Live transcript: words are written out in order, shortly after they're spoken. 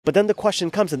But then the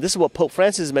question comes, and this is what Pope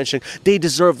Francis is mentioning, they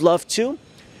deserve love too?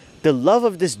 The love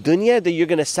of this dunya that you're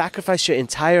going to sacrifice your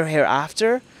entire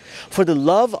hereafter for the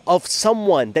love of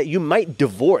someone that you might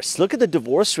divorce. Look at the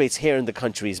divorce rates here in the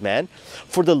countries, man.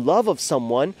 For the love of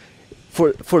someone,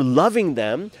 for loving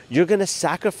them, you're going to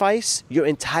sacrifice your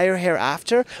entire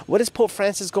hereafter? What is Pope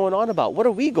Francis going on about? What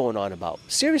are we going on about?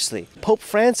 Seriously. Pope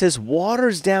Francis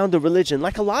waters down the religion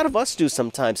like a lot of us do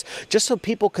sometimes, just so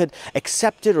people could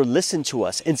accept it or listen to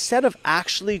us, instead of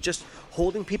actually just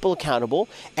holding people accountable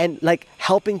and like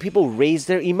helping people raise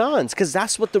their imans, because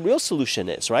that's what the real solution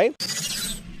is, right?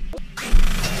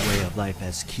 Way of Life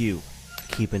SQ,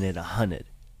 keeping it 100.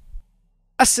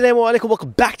 Assalamu alaikum, welcome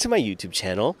back to my YouTube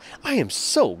channel. I am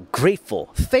so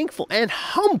grateful, thankful, and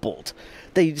humbled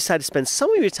that you decided to spend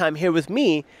some of your time here with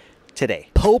me today.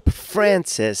 Pope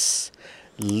Francis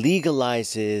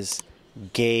legalizes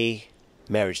gay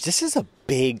marriage. This is a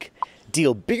big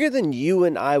deal, bigger than you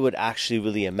and I would actually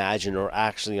really imagine, or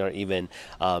actually are even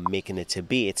making it to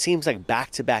be. It seems like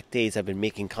back-to-back days I've been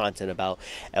making content about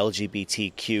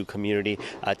LGBTQ community.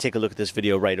 Take a look at this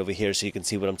video right over here so you can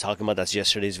see what I'm talking about. That's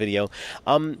yesterday's video.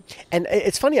 And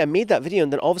it's funny, I made that video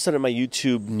and then all of a sudden my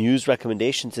YouTube news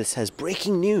recommendations, it says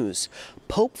breaking news.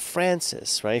 Pope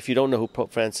Francis, right? If you don't know who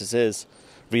Pope Francis is,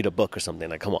 read a book or something,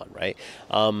 like, come on, right?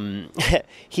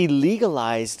 He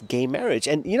legalized gay marriage.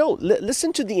 And, you know,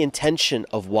 listen to the intention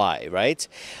of why, right?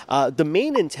 The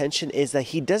main intention is that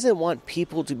he doesn't want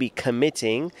people to be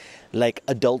committing, like,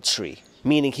 adultery.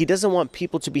 Meaning he doesn't want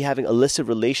people to be having illicit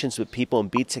relations with people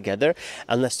and be together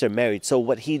unless they're married. So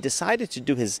what he decided to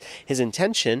do, his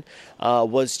intention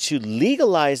was to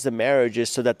legalize the marriages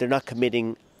so that they're not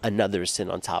committing another sin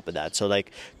on top of that. So,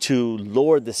 like, to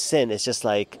lower the sin, it's just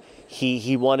like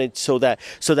he wanted so that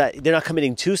they're not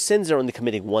committing two sins, they're only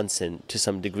committing one sin to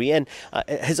some degree. And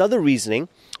his other reasoning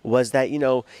was that, you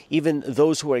know, even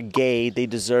those who are gay, they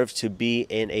deserve to be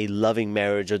in a loving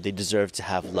marriage, or they deserve to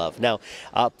have love. Now,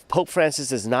 Pope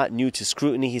Francis is not new to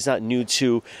scrutiny. He's not new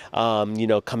to, you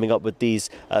know, coming up with these,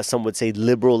 some would say,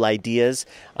 liberal ideas.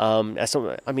 I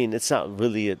mean, it's not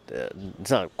really,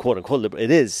 it's not quote unquote liberal.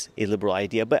 It is a liberal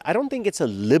idea, but I don't think it's a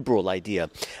liberal idea.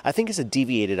 I think it's a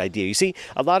deviated idea. You see,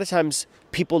 a lot of times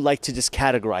people like to just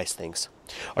categorize things.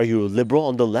 Are you a liberal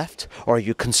on the left, or are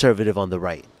you conservative on the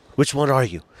right? Which one are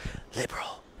you?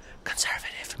 Liberal,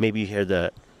 conservative. Maybe you hear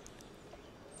the...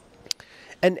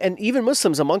 And even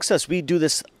Muslims amongst us, we do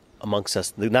this amongst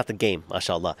us. Not the game,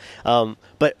 mashallah.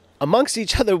 But amongst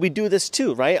each other, we do this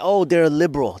too, right? Oh, they're a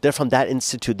liberal. They're from that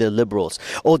institute. They're liberals.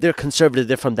 Oh, they're conservative.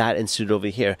 They're from that institute over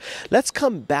here. Let's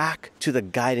come back to the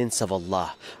guidance of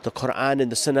Allah, the Quran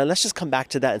and the Sunnah. Let's just come back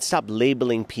to that and stop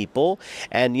labeling people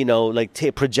and, you know, like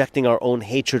projecting our own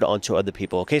hatred onto other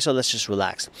people. Okay, so let's just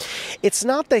relax. It's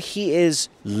not that he is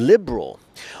liberal.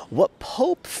 What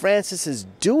Pope Francis is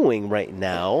doing right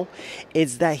now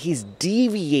is that he's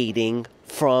deviating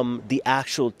from the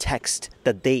actual text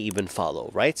that they even follow,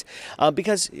 right?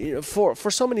 Because for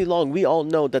so many long, we all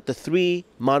know that the three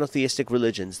monotheistic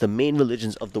religions, the main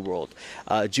religions of the world,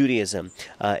 Judaism,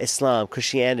 Islam,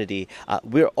 Christianity,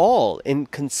 we're all in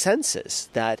consensus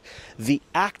that the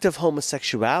act of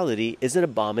homosexuality is an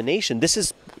abomination. This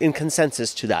is in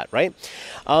consensus to that, right?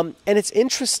 And it's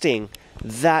interesting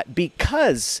that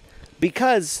because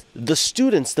the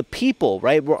students, the people,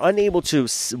 right, were unable to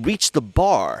reach the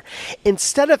bar,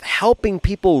 instead of helping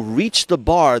people reach the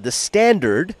bar, the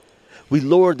standard, we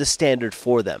lowered the standard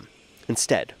for them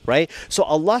instead, right? So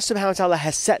Allah subhanahu wa ta'ala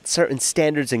has set certain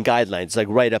standards and guidelines, like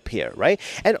right up here, right?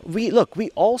 And we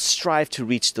all strive to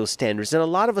reach those standards, and a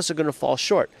lot of us are going to fall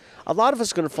short. A lot of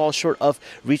us are going to fall short of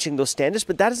reaching those standards,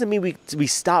 but that doesn't mean we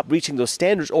stop reaching those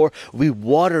standards, or we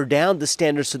water down the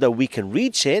standards so that we can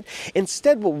reach it.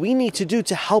 Instead, what we need to do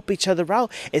to help each other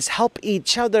out is help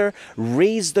each other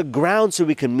raise the ground so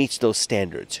we can meet those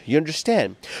standards. You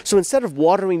understand? So instead of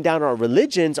watering down our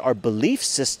religions, our belief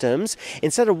systems,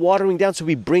 instead of watering down so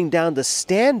we bring down the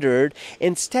standard,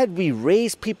 instead we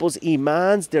raise people's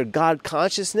imans, their God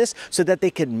consciousness, so that they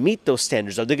can meet those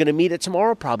standards. Are they going to meet it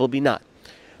tomorrow? Probably not.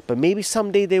 But maybe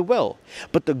someday they will.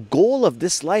 But the goal of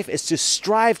this life is to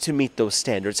strive to meet those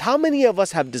standards. How many of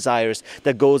us have desires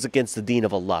that goes against the deen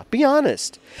of Allah? Be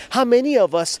honest. How many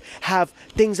of us have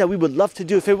things that we would love to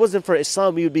do? If it wasn't for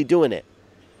Islam, we would be doing it.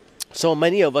 So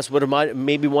many of us would have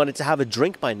maybe wanted to have a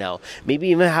drink by now, maybe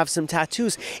even have some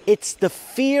tattoos. It's the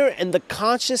fear and the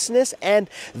consciousness and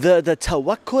the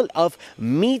tawakkul of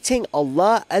meeting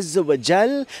Allah Azza wa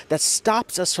Jal that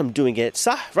stops us from doing it.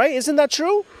 Sah, right? Isn't that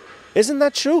true? Isn't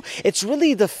that true? It's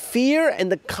really the fear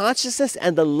and the consciousness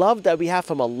and the love that we have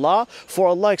for Allah,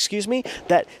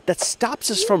 that stops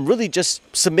us from really just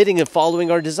submitting and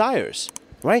following our desires.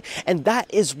 right? And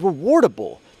that is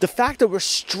rewardable. The fact that we're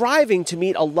striving to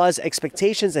meet Allah's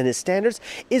expectations and His standards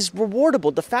is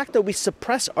rewardable. The fact that we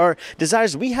suppress our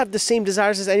desires, we have the same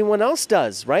desires as anyone else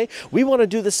does, right? We want to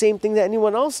do the same thing that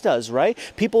anyone else does, right?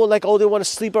 People are like, oh, they want to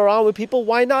sleep around with people.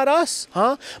 Why not us,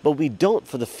 huh? But we don't,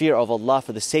 for the fear of Allah,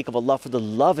 for the sake of Allah, for the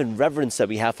love and reverence that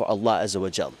we have for Allah Azza wa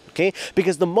Jal, okay?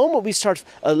 Because the moment we start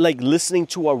like listening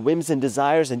to our whims and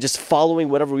desires and just following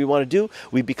whatever we want to do,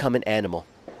 we become an animal.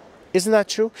 Isn't that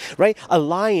true, right? A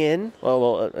lion,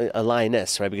 well, a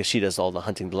lioness, right? Because she does all the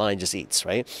hunting. The lion just eats,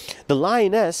 right? The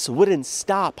lioness wouldn't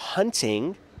stop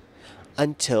hunting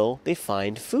until they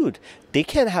find food. They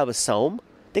can't have a saum.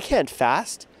 They can't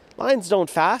fast. Lions don't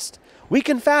fast. We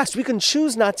can fast. We can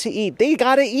choose not to eat. They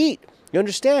gotta eat. You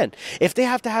understand? If they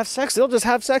have to have sex, they'll just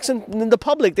have sex in the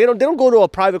public. They don't go to a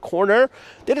private corner.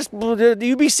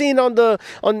 You be seeing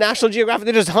on National Geographic,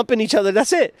 they're just humping each other.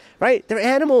 That's it, right? They're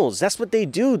animals. That's what they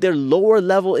do. They're lower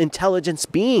level intelligence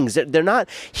beings. They're not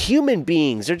human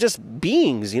beings. They're just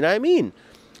beings. You know what I mean?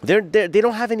 They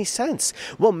don't have any sense.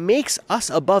 What makes us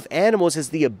above animals is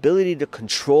the ability to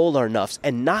control our nafs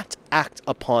and not act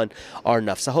upon our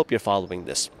nafs. I hope you're following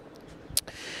this.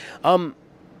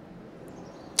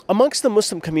 Amongst the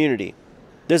Muslim community,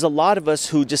 there's a lot of us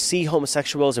who just see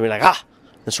homosexuals and we're like,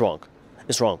 that's wrong.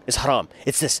 It's wrong. It's haram.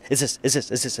 It's this. It's this. It's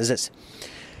this. It's this. It's this.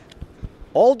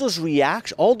 All those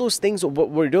things, what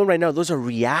we're doing right now, those are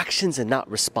reactions and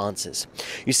not responses.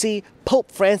 You see,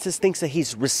 Pope Francis thinks that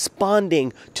he's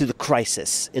responding to the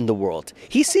crisis in the world.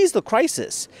 He sees the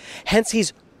crisis. Hence,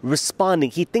 he's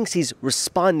responding. He thinks he's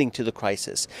responding to the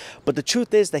crisis. But the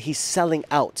truth is that he's selling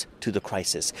out to the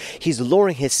crisis. He's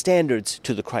lowering his standards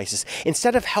to the crisis.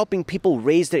 Instead of helping people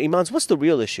raise their imans, what's the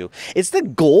real issue? Is the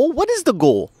goal? What is the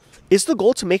goal? Is the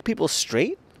goal to make people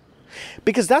straight?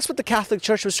 Because that's what the Catholic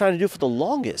Church was trying to do for the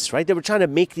longest, right? They were trying to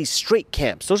make these straight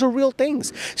camps. Those are real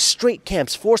things. Straight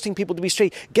camps, forcing people to be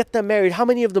straight, get them married. How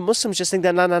many of the Muslims just think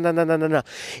that, no.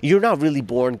 You're not really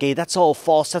born gay. That's all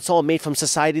false. That's all made from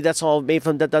society. That's all made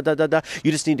from da.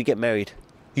 You just need to get married.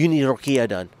 You need ruqyah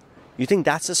done. You think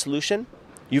that's the solution?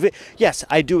 Yes,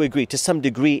 I do agree. To some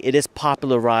degree, it is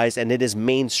popularized and it is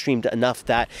mainstreamed enough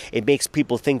that it makes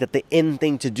people think that the in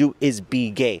thing to do is be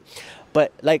gay.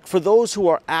 But like for those who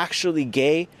are actually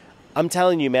gay, I'm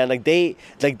telling you, man, they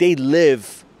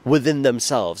live within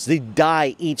themselves. They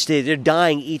die each day. They're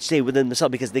dying each day within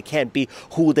themselves because they can't be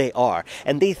who they are.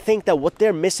 And they think that what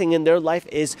they're missing in their life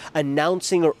is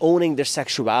announcing or owning their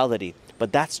sexuality.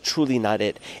 But that's truly not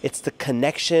it. It's the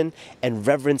connection and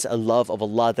reverence and love of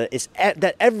Allah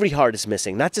that every heart is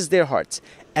missing, not just their hearts.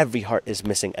 Every heart is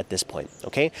missing at this point,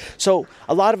 okay? So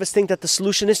a lot of us think that the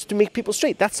solution is to make people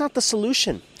straight. That's not the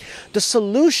solution. The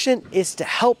solution is to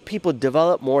help people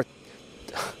develop more.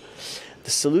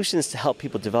 The solution is to help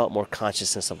people develop more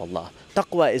consciousness of Allah.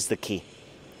 Taqwa is the key.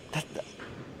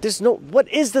 What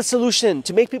is the solution?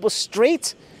 To make people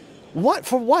straight? What?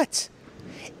 For what?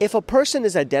 If a person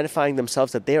is identifying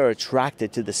themselves that they are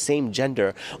attracted to the same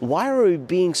gender, why are we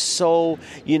being so,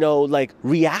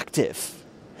 reactive?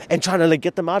 And trying to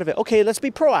get them out of it. Okay, let's be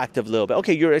proactive a little bit.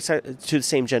 Okay, you're excited to the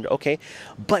same gender. Okay,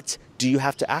 but do you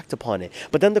have to act upon it?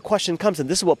 But then the question comes, and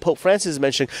this is what Pope Francis is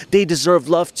mentioning, they deserve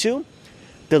love too?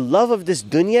 The love of this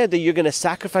dunya that you're going to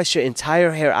sacrifice your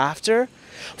entire hereafter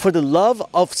for the love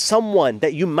of someone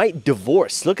that you might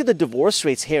divorce. Look at the divorce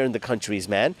rates here in the countries,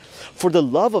 man. For the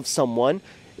love of someone,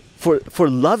 for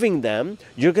loving them,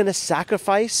 you're going to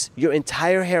sacrifice your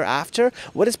entire hereafter?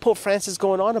 What is Pope Francis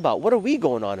going on about? What are we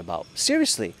going on about?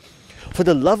 Seriously. For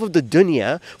the love of the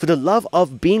dunya, for the love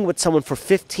of being with someone for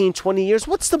 15, 20 years,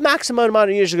 what's the maximum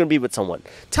amount of years you're going to be with someone?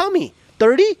 Tell me.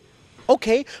 30?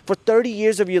 Okay, for 30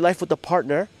 years of your life with a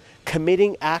partner,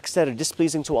 committing acts that are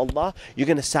displeasing to Allah, you're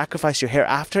going to sacrifice your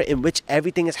hereafter in which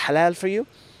everything is halal for you?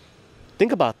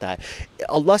 Think about that.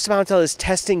 Allah subhanahu wa ta'ala is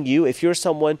testing you if you're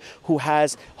someone who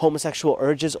has homosexual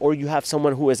urges or you have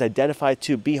someone who is identified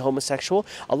to be homosexual.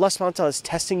 Allah subhanahu wa ta'ala is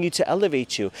testing you to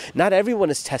elevate you. Not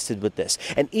everyone is tested with this.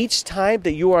 And each time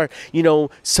that you are,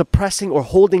 suppressing or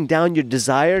holding down your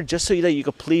desire just so that you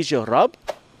can please your Rabb,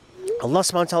 Allah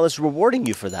subhanahu wa ta'ala is rewarding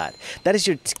you for that. That is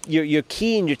your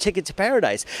key and your ticket to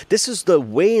paradise. This is the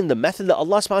way and the method that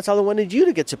Allah subhanahu wa ta'ala wanted you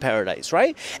to get to paradise,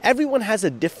 right? Everyone has a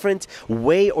different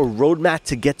way or roadmap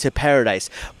to get to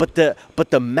paradise. But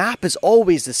the map is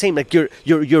always the same. Like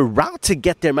your route to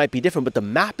get there might be different, but the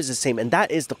map is the same. And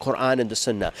that is the Quran and the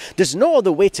Sunnah. There's no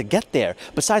other way to get there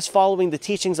besides following the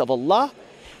teachings of Allah.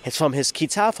 It's from His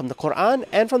Kitab, from the Quran,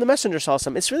 and from the Messenger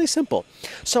ﷺ. It's really simple.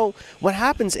 So what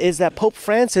happens is that Pope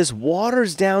Francis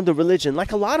waters down the religion,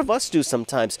 like a lot of us do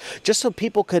sometimes, just so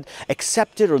people could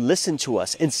accept it or listen to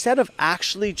us, instead of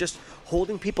actually just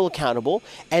holding people accountable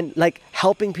and like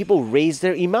helping people raise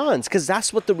their imans, because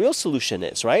that's what the real solution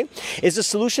is, right? Is the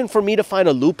solution for me to find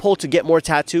a loophole to get more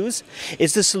tattoos?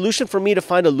 Is the solution for me to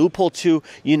find a loophole to,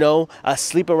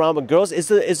 sleep around with girls? Is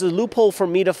the loophole for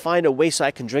me to find a way so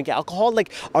I can drink alcohol?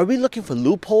 Like, are we looking for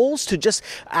loopholes to just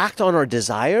act on our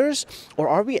desires? Or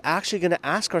are we actually going to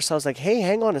ask ourselves like, hey,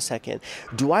 hang on a second.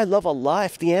 Do I love Allah?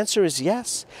 If the answer is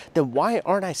yes, then why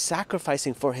aren't I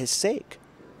sacrificing for His sake?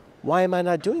 Why am I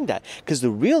not doing that? Because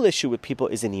the real issue with people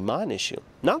is an iman issue,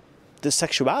 not the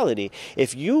sexuality.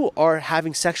 If you are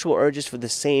having sexual urges for the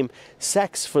same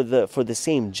sex, for the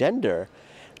same gender,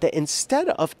 that instead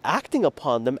of acting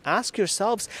upon them, ask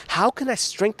yourselves, how can I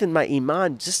strengthen my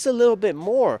iman just a little bit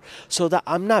more so that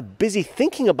I'm not busy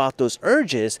thinking about those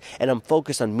urges and I'm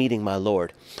focused on meeting my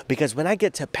Lord? Because when I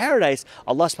get to paradise,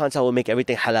 Allah subhanahu wa ta'ala will make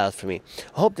everything halal for me.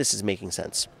 I hope this is making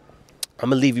sense.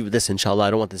 I'm going to leave you with this, inshallah. I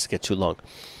don't want this to get too long.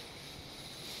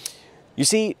 You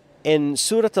see, in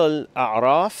Surah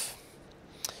Al-A'raf,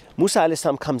 Musa alayhi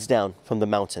salam comes down from the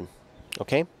mountain,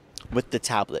 okay, with the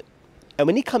tablet. And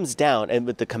when he comes down, and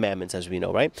with the commandments, as we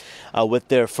know, right, with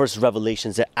their first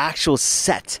revelations, their actual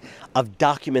set of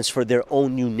documents for their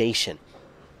own new nation,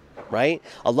 right?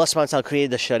 Allah subhanahu wa ta'ala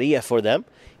created the Sharia for them.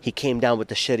 He came down with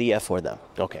the Sharia for them.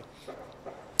 Okay.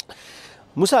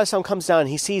 Musa alayhi salam comes down and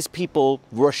he sees people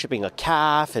worshipping a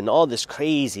calf and all this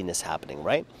craziness happening,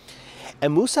 right?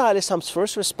 And Musa alayhi salam's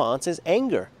first response is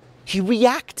anger. He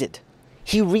reacted.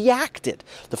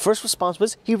 The first response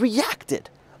was he reacted.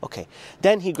 Okay.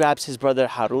 Then he grabs his brother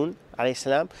Harun alayhi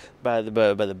salam by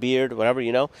the beard, whatever,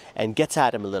 and gets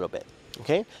at him a little bit.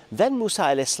 Okay. Then Musa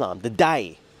alayhi salam, the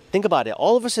da'i. Think about it.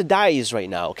 All of us are da'is right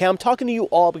now. Okay. I'm talking to you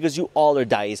all because you all are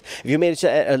da'is. If you made it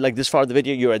to like this far of the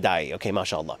video, you're a da'i. Okay.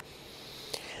 MashaAllah.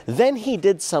 Then he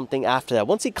did something after that.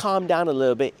 Once he calmed down a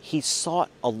little bit, he sought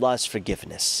Allah's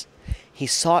forgiveness. He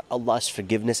sought Allah's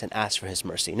forgiveness and asked for His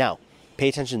mercy. Now, pay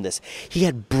attention to this. He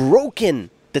had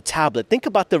broken the tablet. Think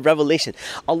about the revelation.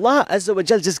 Allah Azza wa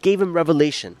Jal just gave him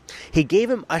revelation. He gave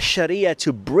him a Sharia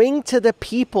to bring to the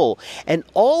people. And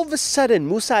all of a sudden,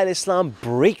 Musa alayhi salam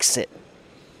breaks it.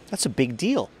 That's a big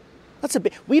deal.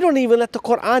 We don't even let the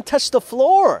Quran touch the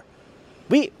floor.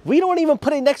 We don't even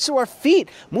put it next to our feet.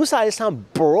 Musa alayhi salam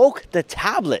broke the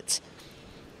tablet.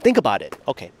 Think about it.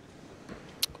 Okay.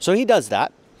 So he does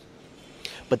that.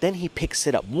 But then he picks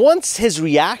it up. Once his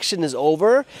reaction is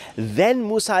over, then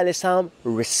Musa alayhi salam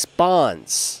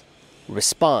responds.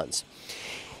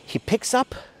 He picks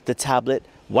up the tablet,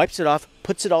 wipes it off,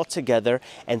 puts it all together,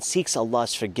 and seeks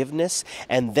Allah's forgiveness.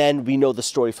 And then we know the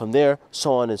story from there,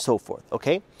 so on and so forth.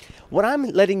 Okay? What I'm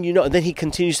letting you know, and then he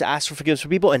continues to ask for forgiveness for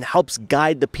people and helps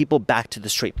guide the people back to the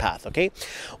straight path. Okay?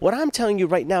 What I'm telling you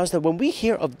right now is that when we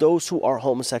hear of those who are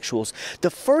homosexuals, the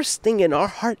first thing in our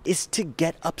heart is to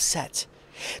get upset.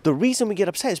 The reason we get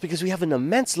upset is because we have an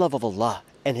immense love of Allah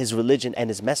and His religion and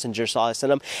His messenger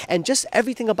ﷺ, and just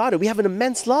everything about it. We have an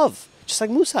immense love, just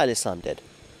like Musa alayhi salam did.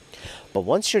 But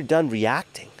once you're done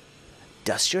reacting,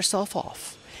 dust yourself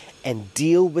off and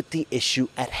deal with the issue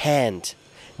at hand.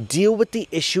 Deal with the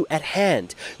issue at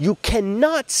hand. You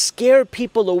cannot scare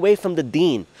people away from the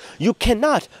deen. You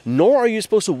cannot, nor are you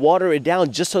supposed to water it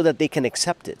down just so that they can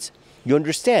accept it. You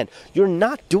understand? You're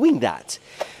not doing that.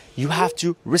 You have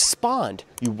to respond.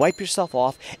 You wipe yourself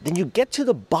off. Then you get to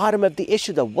the bottom of the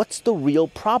issue. That what's the real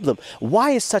problem?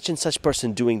 Why is such and such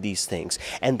person doing these things?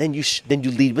 And then you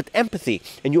lead with empathy.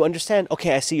 And you understand,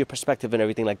 okay, I see your perspective and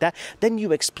everything like that. Then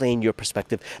you explain your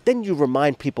perspective. Then you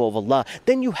remind people of Allah.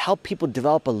 Then you help people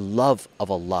develop a love of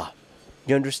Allah.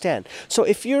 You understand? So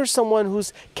if you're someone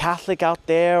who's Catholic out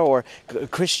there, or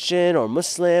Christian or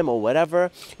Muslim or whatever,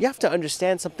 you have to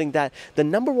understand something, that the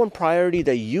number one priority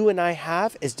that you and I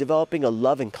have is developing a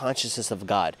love and consciousness of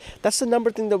God. That's the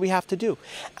number thing that we have to do.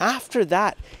 After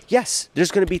that, yes, there's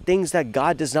going to be things that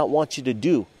God does not want you to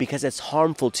do because it's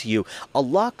harmful to you.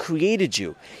 Allah created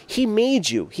you. He made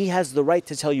you. He has the right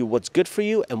to tell you what's good for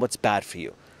you and what's bad for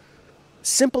you.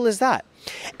 Simple as that.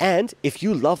 And if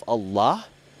you love Allah,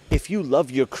 if you love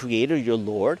your Creator, your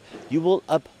Lord, you will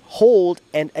uphold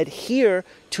and adhere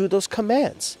to those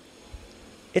commands.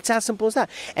 It's as simple as that.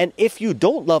 And if you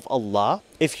don't love Allah,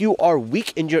 if you are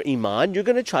weak in your iman, you're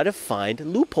going to try to find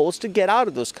loopholes to get out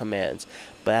of those commands.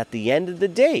 But at the end of the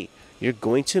day, you're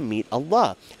going to meet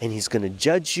Allah, and He's going to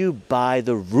judge you by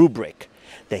the rubric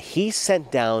that He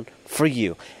sent down for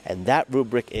you. And that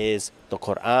rubric is the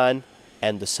Quran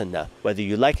and the Sunnah. Whether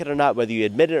you like it or not, whether you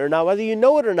admit it or not, whether you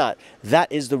know it or not,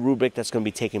 that is the rubric that's going to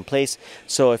be taking place.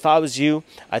 So if I was you,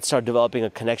 I'd start developing a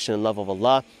connection and love of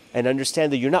Allah, and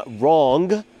understand that you're not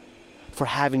wrong for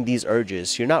having these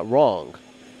urges. You're not wrong.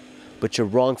 but you're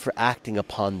wrong for acting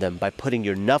upon them by putting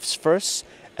your nafs first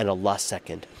and Allah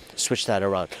second. Switch that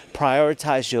around.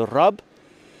 Prioritize your Rabb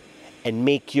and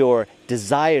make your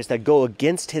desires that go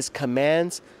against His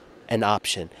commands an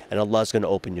option, and Allah is going to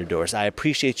open your doors. I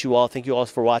appreciate you all. Thank you all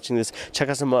for watching this. Check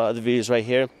out some other videos right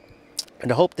here.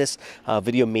 And I hope this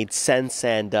video made sense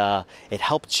and it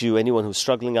helped you, anyone who's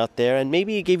struggling out there, and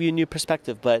maybe it gave you a new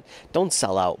perspective. But don't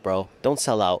sell out, bro. Don't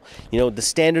sell out. You know, the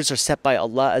standards are set by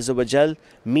Allah Azza wa Jal.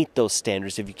 Meet those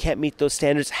standards. If you can't meet those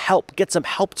standards, get some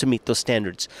help to meet those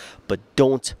standards. But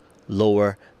don't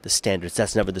lower the standards.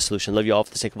 That's never the solution. Love you all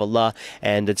for the sake of Allah.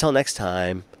 And until next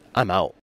time, I'm out.